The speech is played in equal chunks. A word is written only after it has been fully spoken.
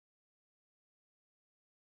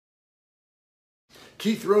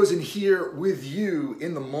Keith Rosen here with you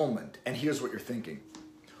in the moment, and here's what you're thinking.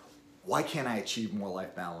 Why can't I achieve more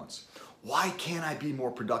life balance? Why can't I be more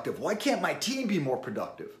productive? Why can't my team be more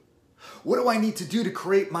productive? What do I need to do to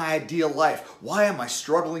create my ideal life? Why am I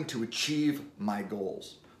struggling to achieve my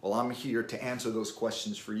goals? Well, I'm here to answer those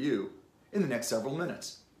questions for you in the next several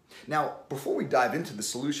minutes. Now, before we dive into the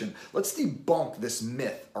solution, let's debunk this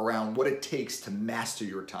myth around what it takes to master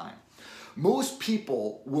your time. Most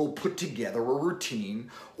people will put together a routine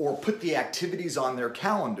or put the activities on their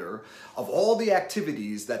calendar of all the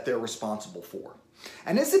activities that they're responsible for.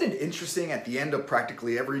 And isn't it interesting, at the end of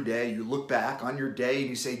practically every day, you look back on your day and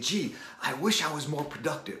you say, gee, I wish I was more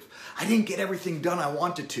productive. I didn't get everything done I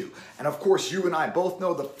wanted to. And of course, you and I both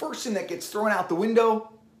know the first thing that gets thrown out the window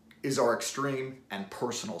is our extreme and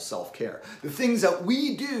personal self-care. The things that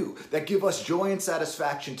we do that give us joy and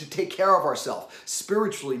satisfaction to take care of ourselves,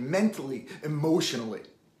 spiritually, mentally, emotionally.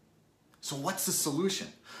 So what's the solution?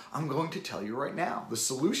 I'm going to tell you right now. The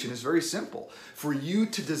solution is very simple. For you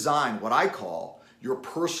to design what I call your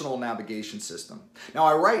personal navigation system. Now,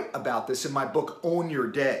 I write about this in my book, Own Your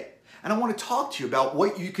Day. And I want to talk to you about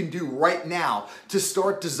what you can do right now to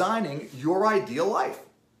start designing your ideal life.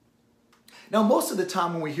 Now, most of the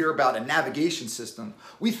time when we hear about a navigation system,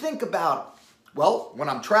 we think about, well, when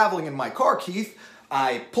I'm traveling in my car, Keith,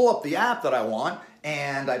 I pull up the app that I want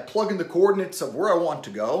and I plug in the coordinates of where I want to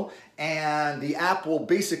go, and the app will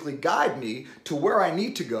basically guide me to where I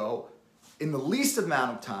need to go in the least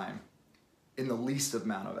amount of time, in the least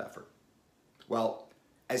amount of effort. Well,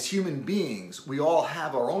 as human beings, we all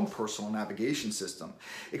have our own personal navigation system,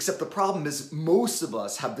 except the problem is most of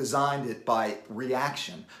us have designed it by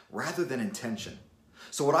reaction rather than intention.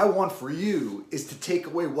 So what I want for you is to take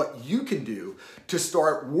away what you can do to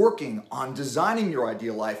start working on designing your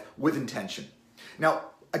ideal life with intention. Now,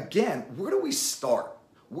 again, where do we start?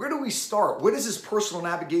 Where do we start? Where does this personal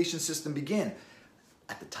navigation system begin?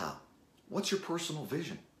 At the top. What's your personal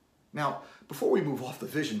vision? Now, before we move off the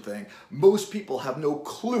vision thing, most people have no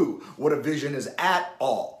clue what a vision is at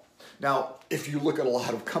all. Now, if you look at a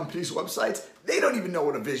lot of companies' websites, they don't even know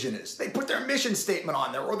what a vision is. They put their mission statement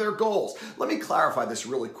on there or their goals. Let me clarify this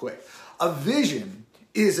really quick. A vision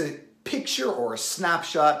is a picture or a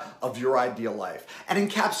snapshot of your ideal life and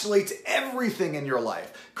encapsulates everything in your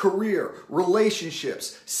life: career,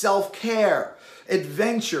 relationships, self-care,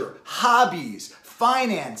 adventure, hobbies,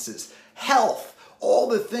 finances, health, all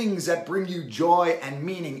the things that bring you joy and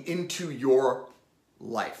meaning into your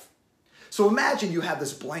life. So imagine you have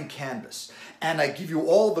this blank canvas and I give you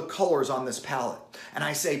all the colors on this palette and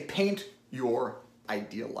I say, paint your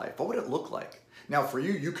ideal life. What would it look like? Now for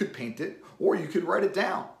you, you could paint it or you could write it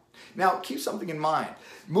down. Now keep something in mind.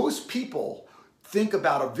 Most people think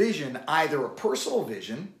about a vision, either a personal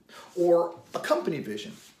vision or a company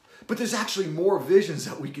vision. But there's actually more visions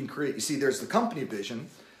that we can create. You see, there's the company vision,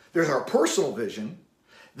 there's our personal vision,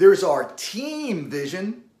 there's our team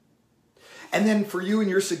vision, and then for you and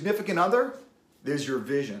your significant other, there's your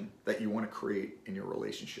vision that you want to create in your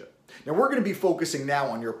relationship. Now we're going to be focusing now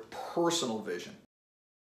on your personal vision.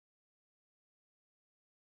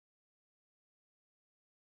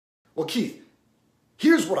 Well, Keith,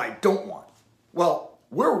 here's what I don't want. Well,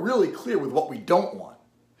 we're really clear with what we don't want,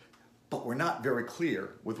 but we're not very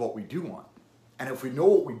clear with what we do want. And if we know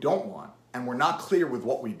what we don't want, and we're not clear with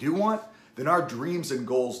what we do want, then our dreams and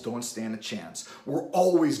goals don't stand a chance. We're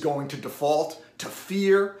always going to default to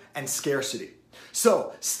fear and scarcity.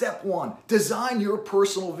 So, step one, design your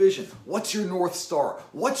personal vision. What's your North Star?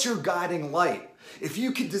 What's your guiding light? If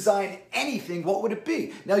you could design anything, what would it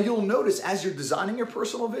be? Now, you'll notice as you're designing your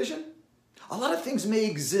personal vision, a lot of things may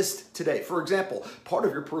exist today. For example, part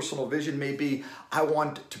of your personal vision may be, I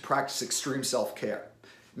want to practice extreme self-care.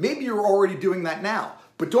 Maybe you're already doing that now.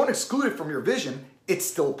 But don't exclude it from your vision. It's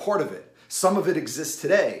still part of it. Some of it exists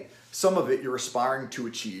today. Some of it you're aspiring to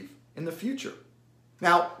achieve in the future.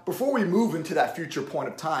 Now, before we move into that future point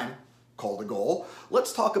of time called a goal,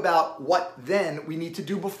 let's talk about what then we need to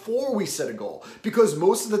do before we set a goal. Because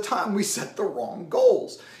most of the time we set the wrong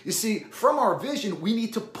goals. You see, from our vision, we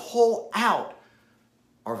need to pull out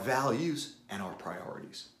our values and our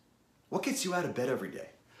priorities. What gets you out of bed every day?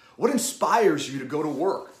 What inspires you to go to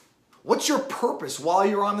work? What's your purpose while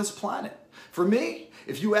you're on this planet? For me,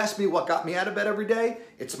 if you ask me what got me out of bed every day,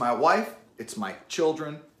 it's my wife, it's my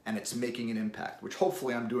children, and it's making an impact, which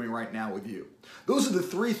hopefully I'm doing right now with you. Those are the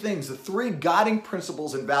three things, the three guiding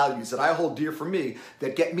principles and values that I hold dear for me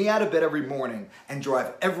that get me out of bed every morning and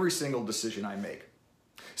drive every single decision I make.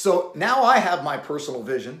 So now I have my personal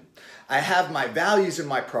vision, I have my values and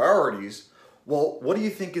my priorities. Well, what do you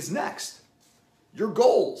think is next? Your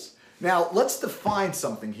goals. Now, let's define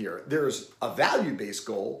something here. There's a value-based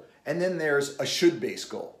goal, and then there's a should-based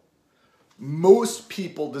goal. Most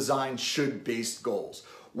people design should-based goals.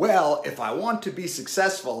 Well, if I want to be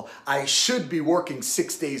successful, I should be working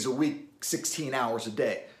 6 days a week, 16 hours a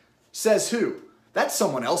day. Says who? That's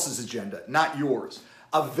someone else's agenda, not yours.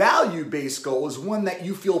 A value-based goal is one that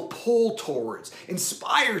you feel pulled towards,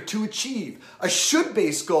 inspired to achieve. A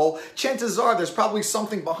should-based goal, chances are there's probably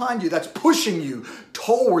something behind you that's pushing you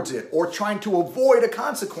towards it or trying to avoid a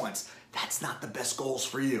consequence. That's not the best goals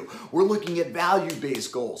for you. We're looking at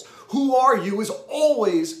value-based goals. Who are you is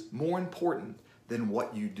always more important than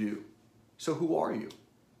what you do. So who are you?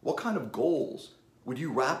 What kind of goals would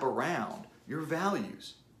you wrap around your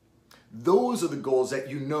values? Those are the goals that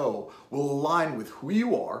you know will align with who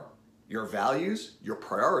you are, your values, your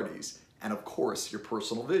priorities, and of course, your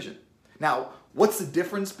personal vision. Now, what's the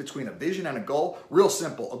difference between a vision and a goal? Real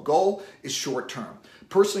simple. A goal is short term.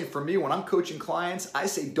 Personally, for me, when I'm coaching clients, I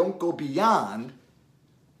say don't go beyond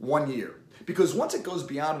 1 year. Because once it goes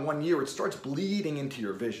beyond 1 year, it starts bleeding into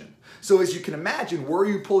your vision. So as you can imagine, where are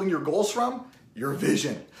you pulling your goals from? Your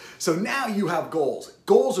vision. So now you have goals.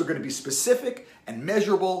 Goals are going to be specific and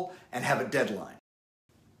measurable and have a deadline.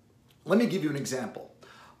 Let me give you an example.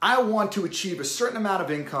 I want to achieve a certain amount of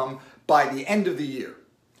income by the end of the year.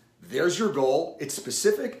 There's your goal. It's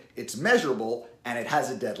specific, it's measurable, and it has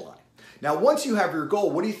a deadline. Now, once you have your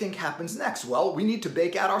goal, what do you think happens next? Well, we need to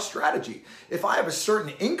bake out our strategy. If I have a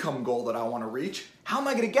certain income goal that I want to reach, how am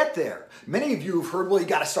I going to get there? Many of you have heard, well, you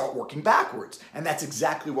got to start working backwards. And that's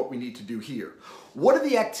exactly what we need to do here. What are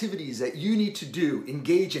the activities that you need to do,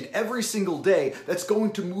 engage in every single day that's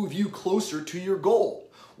going to move you closer to your goal?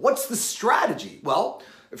 What's the strategy? Well,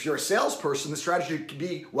 if you're a salesperson, the strategy could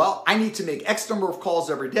be, well, I need to make X number of calls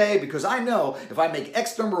every day because I know if I make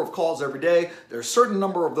X number of calls every day, there's a certain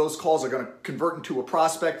number of those calls are going to convert into a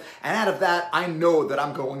prospect. And out of that, I know that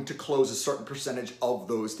I'm going to close a certain percentage of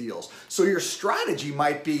those deals. So your strategy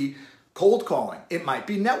might be cold calling. It might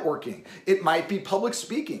be networking. It might be public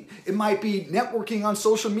speaking. It might be networking on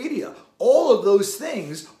social media. All of those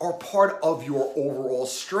things are part of your overall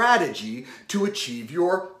strategy to achieve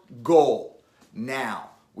your goal. Now,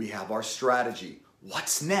 we have our strategy.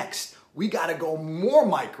 What's next? We got to go more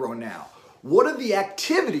micro now. What are the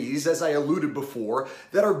activities, as I alluded before,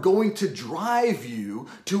 that are going to drive you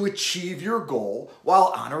to achieve your goal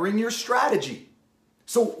while honoring your strategy?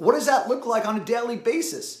 So what does that look like on a daily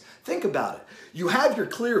basis? Think about it. You have your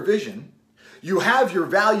clear vision. You have your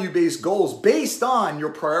value-based goals based on your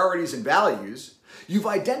priorities and values. You've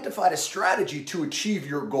identified a strategy to achieve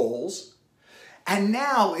your goals. And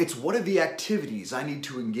now it's what are the activities I need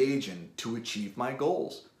to engage in to achieve my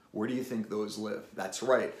goals? Where do you think those live? That's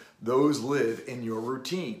right. Those live in your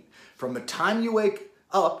routine. From the time you wake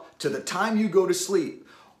up to the time you go to sleep,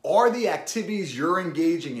 are the activities you're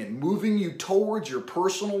engaging in moving you towards your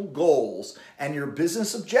personal goals and your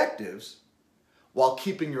business objectives while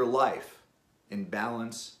keeping your life in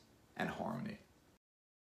balance and harmony?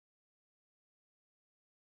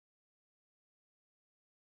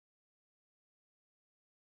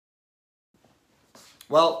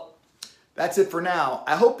 Well, that's it for now.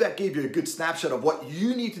 I hope that gave you a good snapshot of what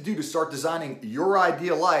you need to do to start designing your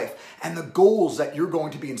ideal life and the goals that you're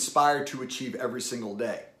going to be inspired to achieve every single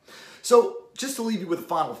day. So just to leave you with a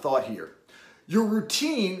final thought here, your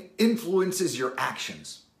routine influences your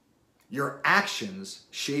actions. Your actions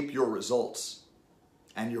shape your results,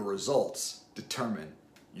 and your results determine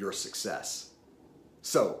your success.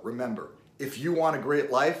 So remember, if you want a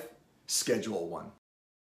great life, schedule one.